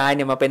ณฑ์กายเ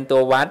นี่ยมาเป็นตั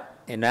ววัด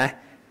เห็นไหม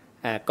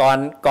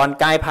ก่อน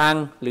กายพัง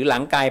หรือหลั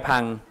งกายพั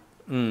ง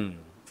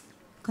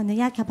ขออนุ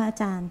ญาตครับพระอ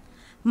าจารย์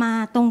มา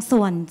ตรง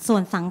ส่ว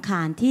นสังข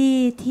าร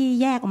ที่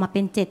แยกออกมาเ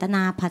ป็นเจตน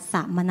าผัสส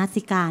ะมน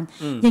สิการ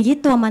อย่างที่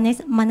ตัว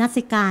มน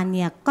สิการเ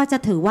นี่ยก็จะ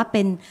ถือว่าเ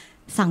ป็น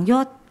สังโย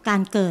ชน์กา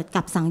รเกิด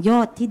กับสังโย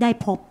ชน์ที่ได้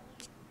พบ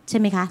ใช่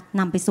ไหมคะ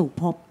นำไปสู่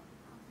ภพ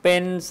เป็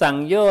นสัง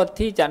โยชน์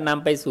ที่จะน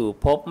ำไปสู่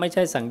ภพไม่ใ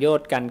ช่สังโยช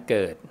น์การเ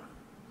กิด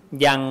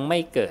ยังไม่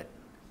เกิด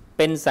เ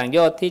ป็นสังโย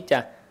ชน์ที่จะ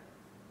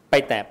ไป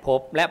แตะภ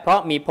พและเพราะ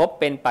มีภพ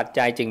เป็นปัจ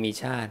จัยจึงมี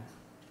ชาติ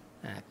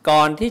ก่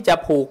อนที่จะ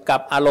ผูกกั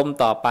บอารมณ์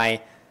ต่อไป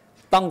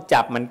ต้อง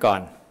จับมันก่อ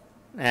น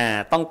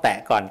ต้องแตะ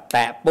ก่อนแต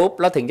ะปุ๊บ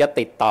แล้วถึงจะ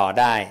ติดต่อ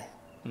ได้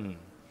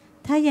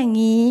ถ้าอย่าง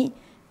นี้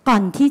ก่อ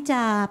นที่จ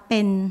ะเป็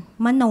น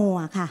มโน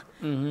อะค่ะ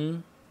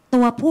ตั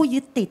วผู้ยึ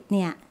ดติดเ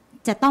นี่ย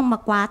จะต้องมา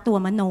คว้าตัว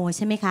มโนใ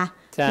ช่ไหมคะ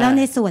แล้วใ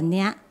นส่วนเ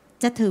นี้ย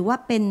จะถือว่า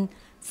เป็น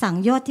สัง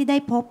โยชน์ที่ได้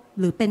พบ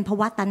หรือเป็นภ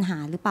วตัณหา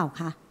หรือเปล่า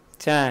คะ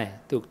ใช่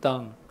ถูกต้อ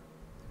ง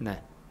นะ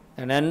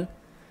ดังนั้น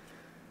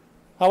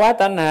ภว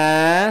ตัณหา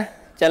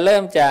จะเริ่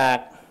มจาก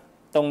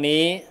ตรง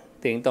นี้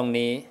ถึงตรง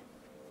นี้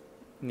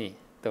นี่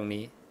ตรง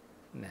นี้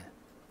นะ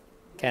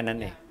แค่นั้น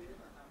เอง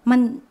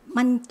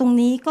มันตรง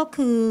นี้ก็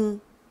คือ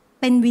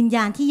เป็นวิญญ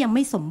าณที่ยังไ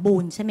ม่สมบู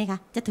รณ์ใช่ไหมคะ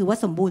จะถือว่า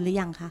สมบูรณ์หรื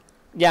อยังคะ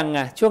ยังไง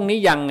ช่วงนี้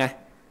ยังไง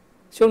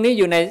ช่วงนี้อ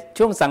ยู่ใน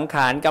ช่วงสังข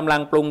ารกำลั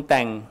งปรุงแ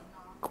ต่ง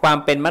ความ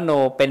เป็นมโน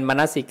เป็นม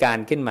นสิการ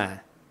ขึ้นมา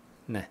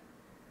นะ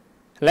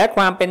และค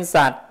วามเป็น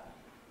สัตว์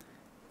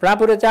พระ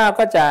พุทธเจ้า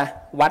ก็จะ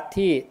วัด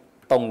ที่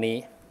ตรงนี้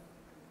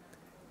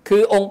คื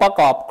อองค์ประ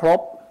กอบครบ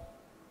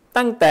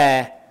ตั้งแต่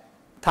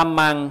ธัม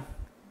มัง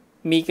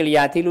มีกิริย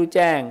าที่รู้แ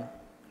จ้ง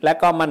และ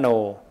ก็มโน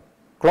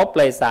ครบเ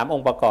ลย3อ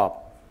งค์ประกอบ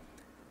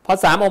พอ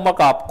3องค์ประ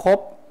กอบครบ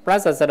พระ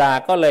ศาสดา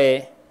ก็เลย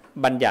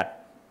บัญญัติ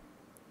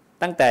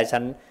ตั้งแต่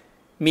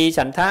มี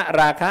ฉันทะ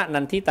ราคะนั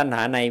นทิตัณห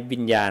าในวิ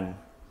ญญาณ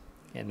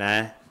เห็นนะ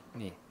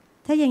นี่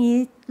ถ้าอย่างนี้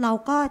เรา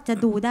ก็จะ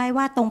ดูได้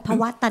ว่าตรงภ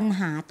วตัณ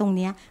หาตรงเ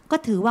นี้ยก็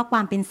ถือว่าคว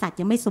ามเป็นสัตว์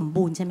ยังไม่สม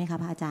บูรณ์ใช่ไหมคะ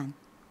พระอาจารย์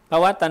ภ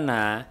วตั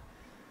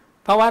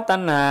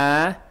ณหา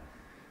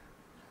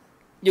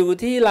อยู่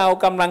ที่เรา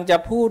กำลังจะ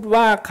พูด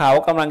ว่าเขา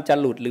กำลังจะ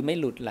หลุดหรือไม่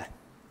หลุดล่ะ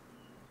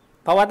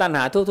ภวตัณห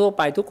าทั่วๆไ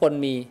ปทุกคน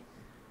มี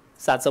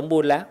สัตว์สมบู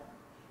รณ์แล้ว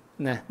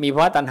นะมีภ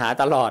วตัณหา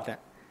ตลอดอ่ะ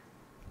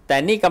แต่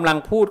นี่กำลัง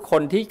พูดค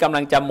นที่กำลั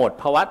งจะหมด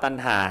ภวตัณ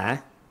หา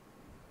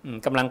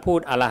กำลังพูด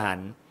อรหัน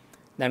ต์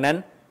ดังนั้น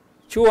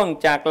ช่วง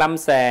จากล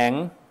ำแสง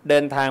เดิ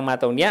นทางมา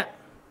ตรงเนี้ย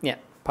เนี่ย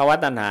ภว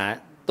ตัณหา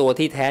ตัว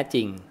ที่แท้จ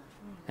ริง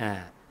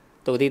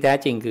ตัวที่แท้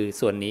จริงคือ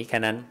ส่วนนี้แค่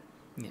นั้น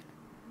เนี่ย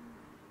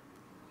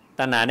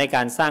ตัณหาในก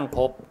ารสร้างภ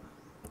พ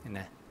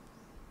นะ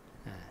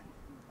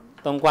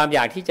ตรงความอย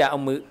ากที่จะเอา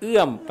มือเอื้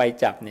อมไป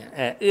จับเนี่ย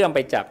เอื้อมไป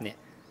จับเนี่ย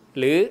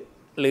ห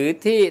รือ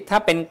ที่ถ้า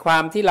เป็นควา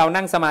มที่เรา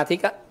นั่งสมาธิ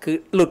ก็คือ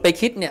หลุดไป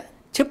คิดเนี่ย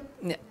ชึบ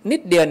เนี่ยนิ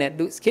ดเดียวเนี่ย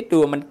คิดดู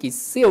มันกี่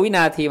เสี้ยววิน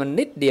าทีมัน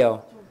นิดเดียว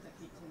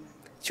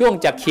ช่วง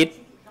จะคิด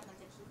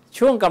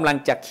ช่วงกำลัง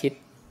จะคิด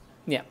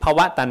เนี่ยภว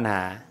ตัณห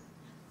า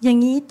อย่าง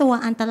นี้ตัว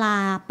อันตรา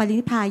ปริ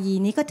นิพพายี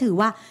นี้ก็ถือ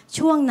ว่า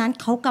ช่วงนั้น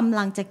เขากำ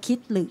ลังจะคิด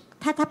หรือ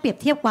ถ้าเปรียบ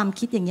เทียบความ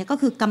คิดอย่างเงี้ยก็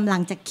คือกำลั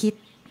งจะคิ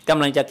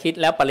ด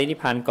แล้วปรินิพ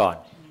พานก่อน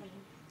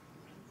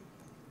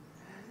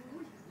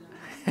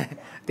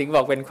ถึงบ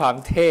อกเป็นความ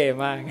เท่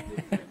มาก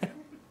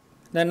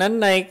ดังนั้น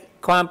ใน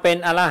ความเป็น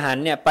อรหัน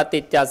ต์เนี่ยปฏิ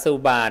จจสมุ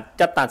ปบาท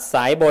จะตัดส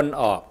ายบน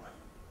ออก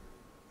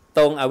ต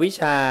รงอวิช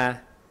ชา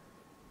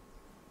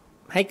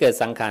ให้เกิด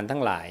สังขารทั้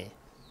งหลาย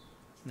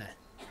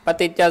ป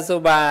ฏิจจสมุ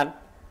ปบาท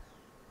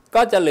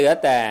ก็จะเหลือ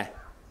แต่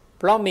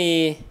เพราะมี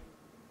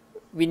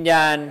วิญญ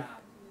าณ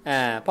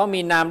เพราะมี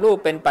นามรูป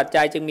เป็นปัจ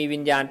จัยจึงมีวิ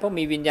ญญาณเพราะ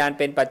มีวิญญาณ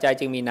เป็นปัจจัย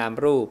จึงมีนาม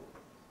รูป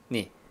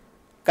นี่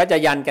ก็จะ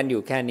ยันกันอ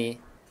ยู่แค่นี้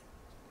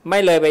ไม่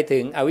เลยไปถึ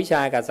งอวิชช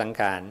ากับสัง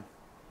ขาร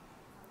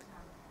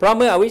เพราะเ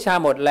มื่ออวิชชา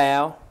หมดแล้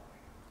ว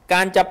ก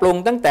ารจะปรุง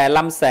ตั้งแต่ล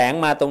ำแสง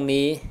มาตรง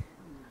นี้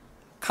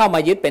เข้ามา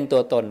ยึดเป็นตั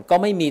วตนก็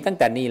ไม่มีตั้ง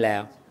แต่นี้แล้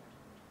ว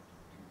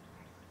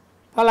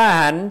พระอร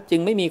หันต์จึ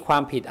งไม่มีควา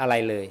มผิดอะไร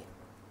เลย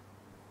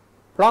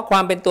เพราะคว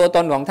ามเป็นตัวต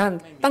นของท่าน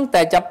ตั้งแ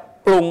ต่จะ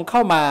ปรุงเข้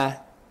ามา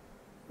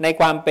ใน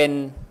ความเป็น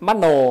ม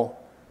โน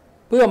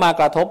เพื่อมา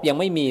กระทบยัง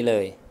ไม่มีเล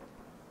ย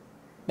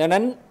ดัง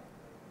นั้น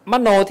ม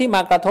โนที่ม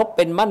ากระทบเ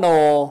ป็นมโน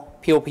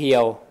เพีย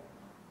ว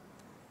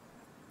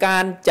ๆกา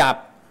รจับ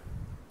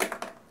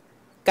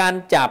การ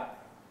จับ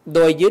โด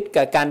ยยึด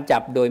กับการจั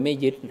บโดยไม่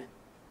ยึด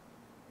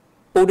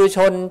ปุถุช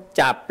น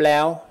จับแล้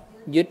ว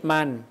ยึด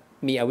มั่น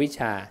มีอวิชช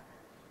า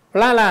พ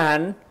ระอรหั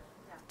นต์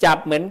จับ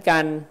เหมือนกั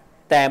น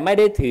แต่ไม่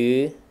ได้ถือ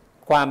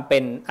ความเป็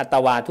นอัต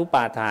วาทุป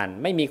าทาน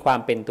ไม่มีความ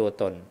เป็นตัว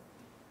ตน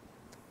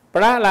พ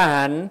ระอร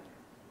หันต์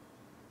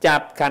จั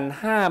บขันธ์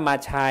ห้ามา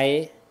ใช้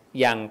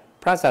อย่าง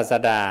พระศาส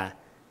ดา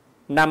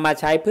นำมา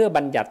ใช้เพื่อ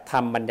บัญญัติธรร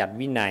มบัญญัติ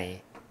วินัย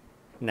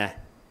นะ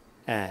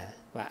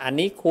ว่าอัน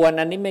นี้ควร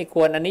อันนี้ไม่ค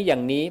วรอันนี้อย่า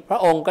งนี้พระ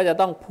องค์ก็จะ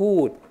ต้องพู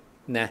ด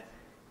นะ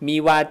มี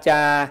วาจ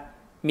า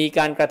มีก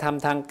ารกระท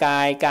ำทางกา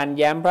ยการแ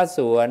ย้มพระส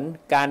วน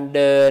การเ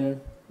ดิน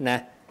นะ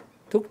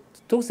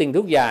ทุกสิ่ง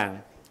ทุกอย่าง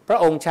พระ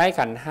องค์ใช้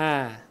ขันธ์ห้า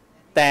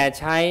แต่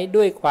ใช้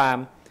ด้วยความ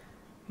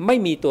ไม่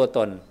มีตัวต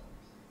น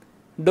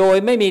โดย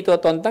ไม่มีตัว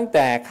ตนตั้งแ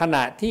ต่ขณ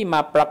ะที่ม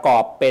าประกอ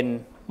บเป็น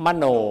ม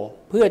โน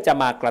เพื่อจะ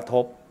มากระท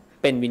บ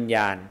เป็นวิญญ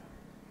าณ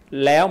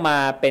แล้วมา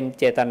เป็น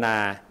เจตนา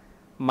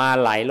มา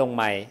ไหลลง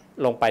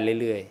ไป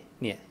เรื่อย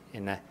ๆเนี่ยเห็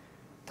นไหม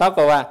เท่า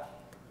กับว่า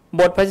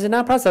บทพยัญชนะ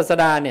พระศาส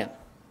ดาเนี่ย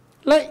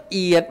ละเ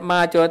อียดมา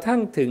จนกระทั่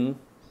งถึง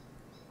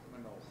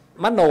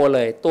มโนเล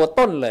ยตัว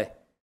ต้นเลย